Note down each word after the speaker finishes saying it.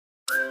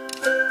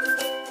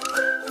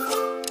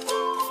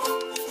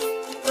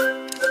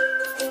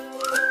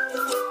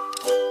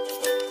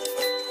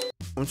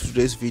welcome to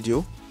today's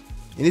video.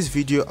 In this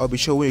video I'll be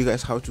showing you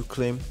guys how to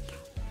claim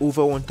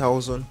over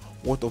 1,000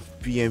 worth of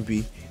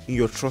BNB in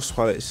your Trust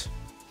wallet.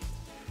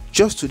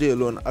 Just today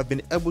alone I've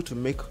been able to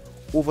make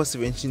over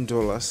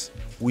 $17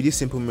 with this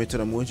simple method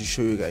I'm going to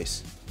show you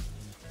guys.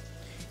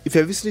 If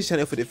you're visiting this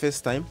channel for the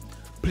first time,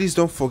 please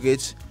don't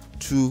forget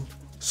to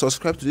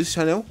subscribe to this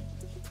channel.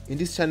 In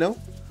this channel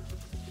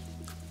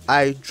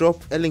I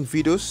drop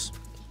airdrop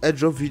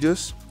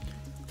videos,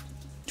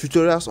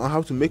 tutorials on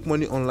how to make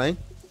money online,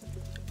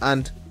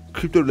 and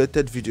crypto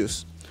related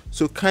videos.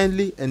 So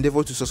kindly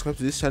endeavor to subscribe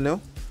to this channel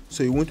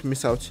so you won't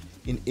miss out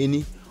in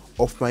any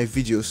of my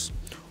videos.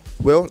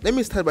 Well, let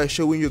me start by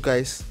showing you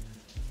guys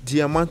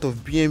the amount of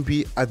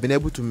BNB I've been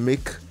able to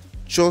make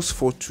just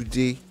for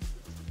today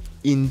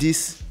in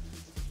this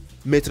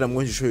method I'm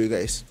going to show you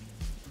guys.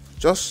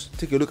 Just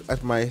take a look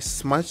at my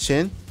smart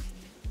chain.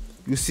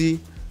 You see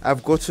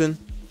I've gotten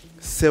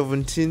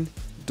 $17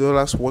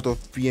 worth of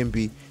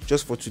BNB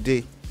just for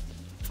today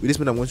with this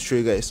method I'm going to show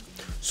you guys.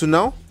 So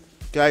now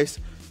guys,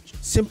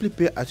 simply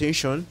pay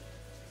attention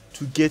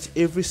to get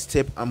every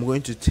step I'm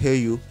going to tell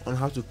you on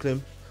how to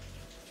claim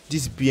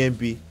this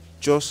BNB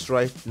just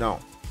right now.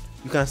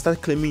 You can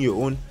start claiming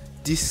your own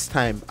this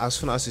time as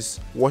soon as you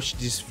watch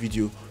this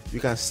video.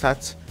 You can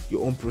start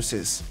your own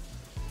process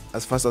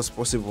as fast as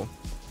possible.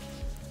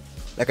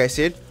 Like I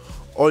said,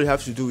 all you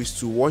have to do is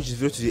to watch this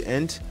video to the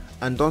end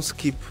and don't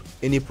skip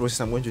any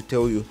process I'm going to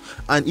tell you.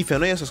 And if you're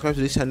not yet subscribed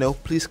to this channel,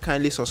 please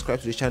kindly subscribe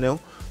to the channel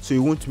so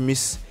you won't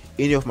miss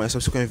any of my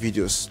subsequent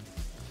videos.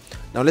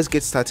 Now let's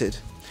get started.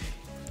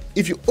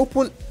 If you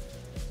open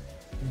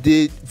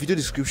the video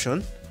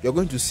description, you're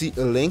going to see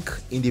a link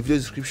in the video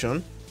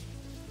description.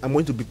 I'm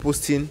going to be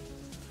posting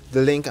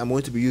the link I'm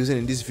going to be using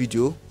in this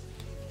video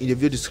in the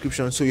video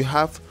description, so you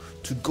have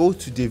to go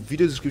to the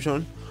video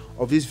description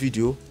of this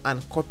video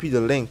and copy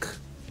the link.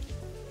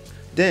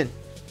 Then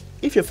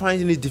if you're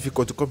finding it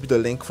difficult to copy the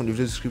link from the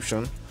video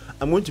description,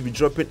 I'm going to be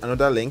dropping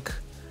another link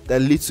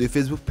that leads to a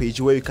Facebook page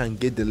where you can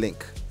get the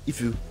link if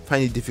you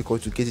find it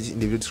difficult to get it in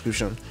the video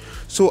description.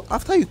 So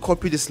after you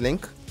copy this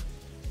link,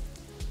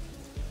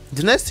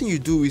 the next thing you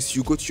do is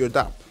you go to your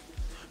DApp,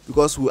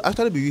 because we'll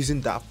actually be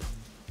using DApp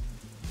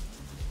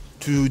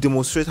to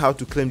demonstrate how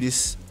to claim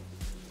this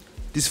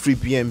free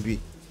BNB.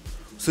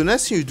 So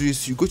next thing you do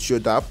is you go to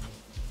your DApp.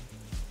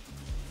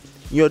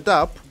 In your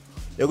DApp,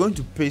 you're going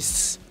to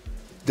paste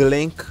the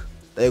link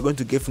that you're going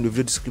to get from the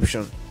video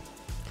description.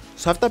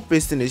 So after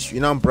pasting it,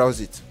 you now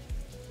browse it.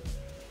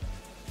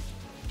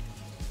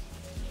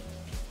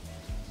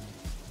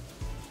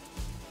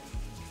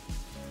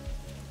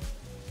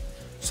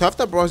 So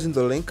after browsing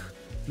the link,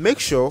 make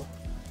sure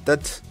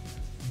that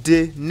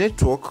the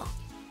network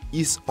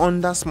is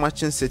under smart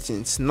chain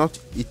settings, not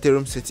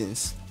Ethereum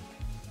settings.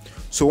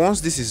 So once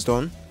this is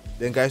done,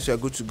 then guys, we are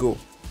good to go.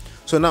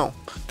 So now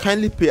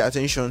kindly pay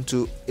attention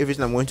to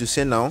everything I'm going to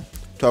say now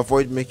to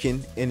avoid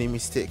making any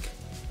mistake.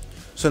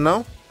 So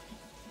now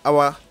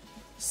our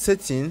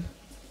setting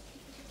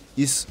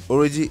is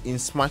already in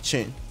smart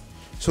chain.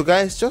 So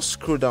guys, just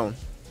scroll down.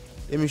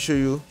 Let me show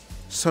you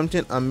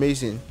something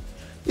amazing.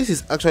 This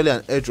is actually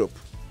an airdrop.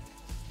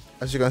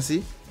 As you can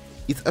see,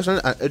 it's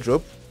actually an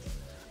airdrop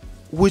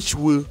which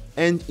will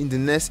end in the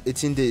next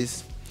 18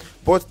 days.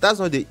 But that's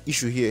not the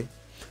issue here.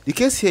 The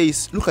case here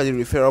is, look at the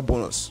referral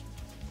bonus.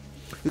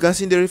 You can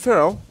see in the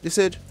referral, they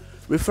said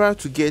referral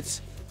to get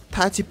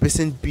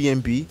 30%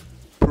 BNB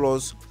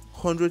plus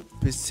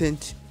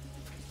 100%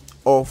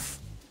 of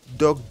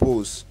dog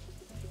balls.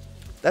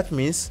 That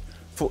means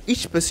for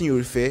each person you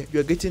refer, you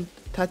are getting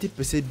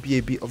 30%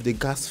 BNB of the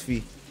gas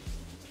fee.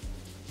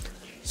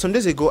 Some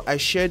days ago I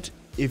shared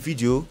a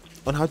video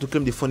on how to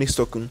claim the Phoenix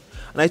token,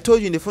 and I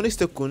told you in the Phoenix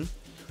token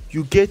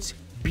you get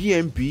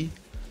BNB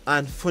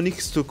and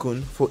Phoenix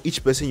token for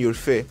each person you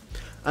refer.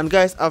 And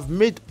guys, I've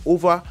made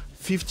over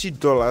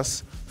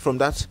 $50 from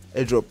that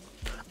airdrop.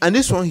 And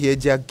this one here,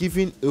 they are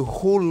giving a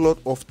whole lot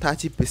of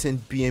 30%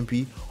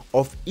 BNB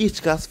of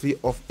each gas fee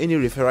of any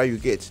referral you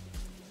get.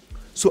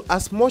 So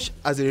as much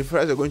as the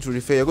referrals are going to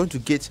refer, you're going to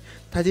get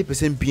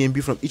 30%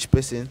 BNB from each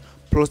person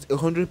plus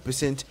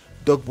 100%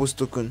 dog boost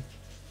token.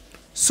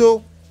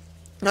 So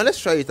now let's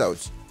try it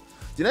out.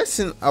 The next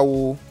thing I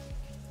will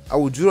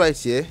do right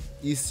here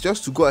is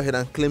just to go ahead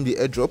and claim the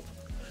airdrop,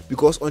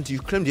 because until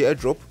you claim the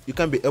airdrop you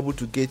can't be able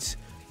to get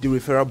the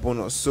referral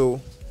bonus.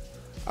 So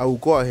I will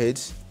go ahead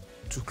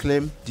to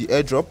claim the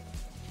airdrop.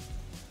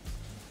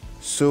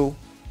 So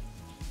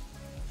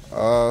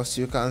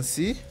you can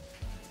see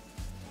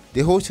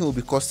the whole thing will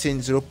be costing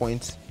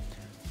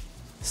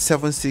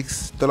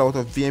 $0.76 worth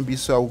of BNB.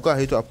 So I will go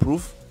ahead to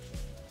approve.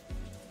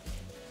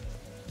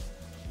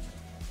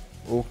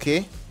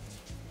 Okay,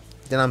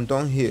 then I'm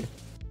done here.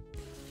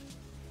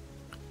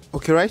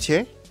 Okay, right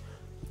here,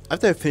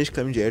 after I finish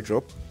claiming the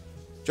airdrop,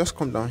 just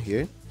come down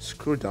here,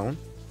 scroll down,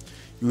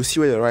 you will see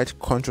where the right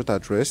contract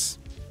address.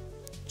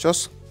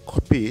 Just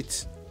copy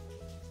it.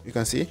 You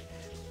can see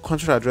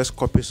contract address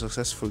copied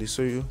successfully.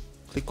 So you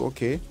click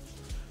OK.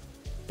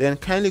 Then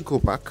kindly go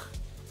back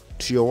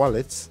to your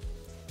wallet.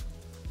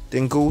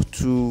 Then go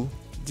to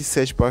this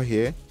search bar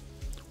here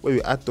where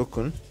we add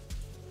token,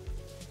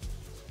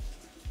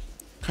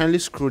 kindly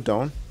scroll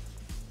down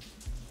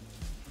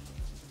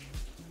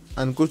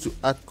and go to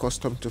add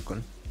custom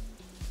token.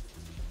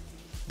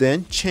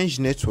 Then change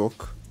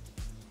network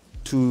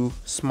to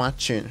smart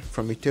chain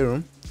from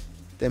Ethereum,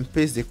 then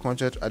paste the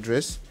contract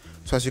address.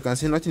 So as you can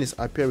see, nothing is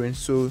appearing,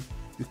 so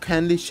you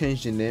kindly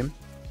change the name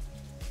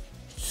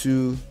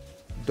to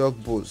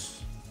Dog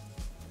Boss.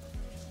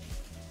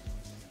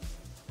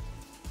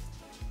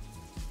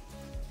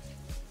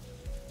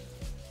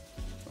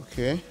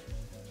 Okay,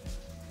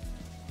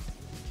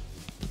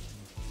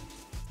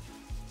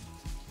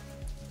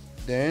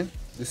 then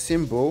the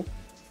symbol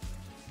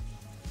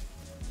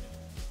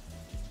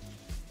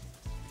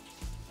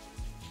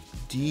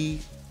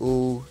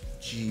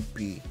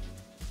DOGB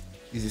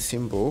is the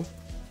symbol.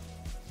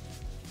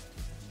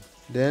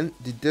 Then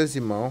the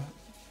decimal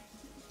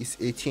is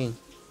 18.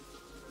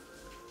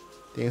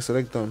 Then you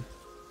select done.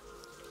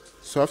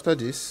 So after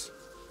this,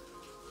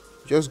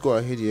 just go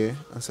ahead here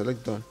and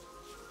select done.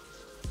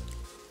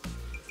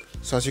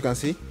 So as you can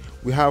see,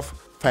 we have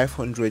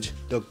 500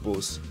 Dog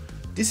Balls.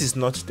 This is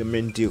not the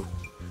main deal.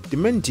 The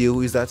main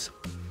deal is that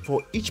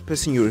for each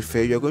person you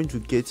refer, you're going to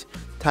get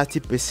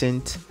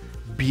 30%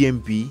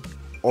 BNB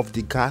of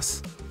the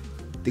gas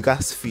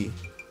fee.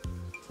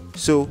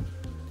 So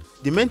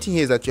the main thing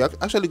here is that you're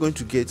actually going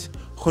to get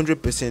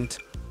 100%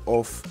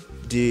 of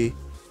the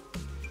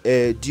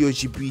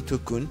DOGB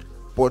token,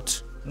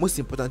 but most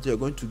importantly, you're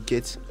going to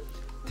get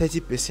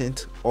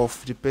 30%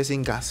 of the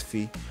person gas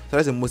fee. So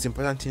that's the most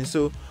important thing.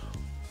 So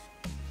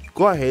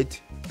go ahead,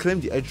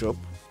 claim the airdrop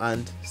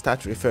and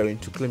start referring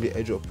to claim the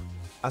airdrop.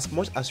 As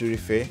much as you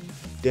refer,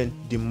 then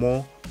the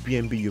more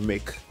BNB you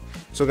make.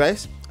 So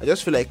guys, I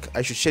just feel like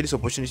I should share this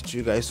opportunity to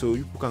you guys so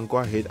you can go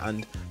ahead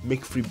and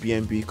make free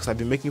BNB, because I've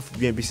been making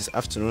free BNB since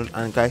afternoon,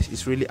 and guys,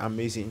 it's really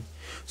amazing.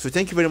 So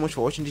thank you very much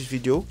for watching this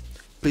video.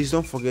 Please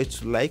don't forget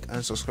to like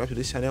and subscribe to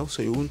this channel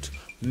so you won't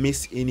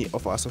miss any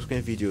of our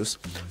subsequent videos,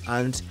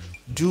 and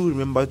do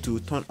remember to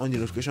turn on the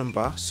notification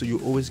bar so you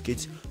always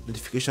get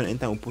notification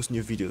anytime we post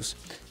new videos.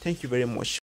 Thank you very much.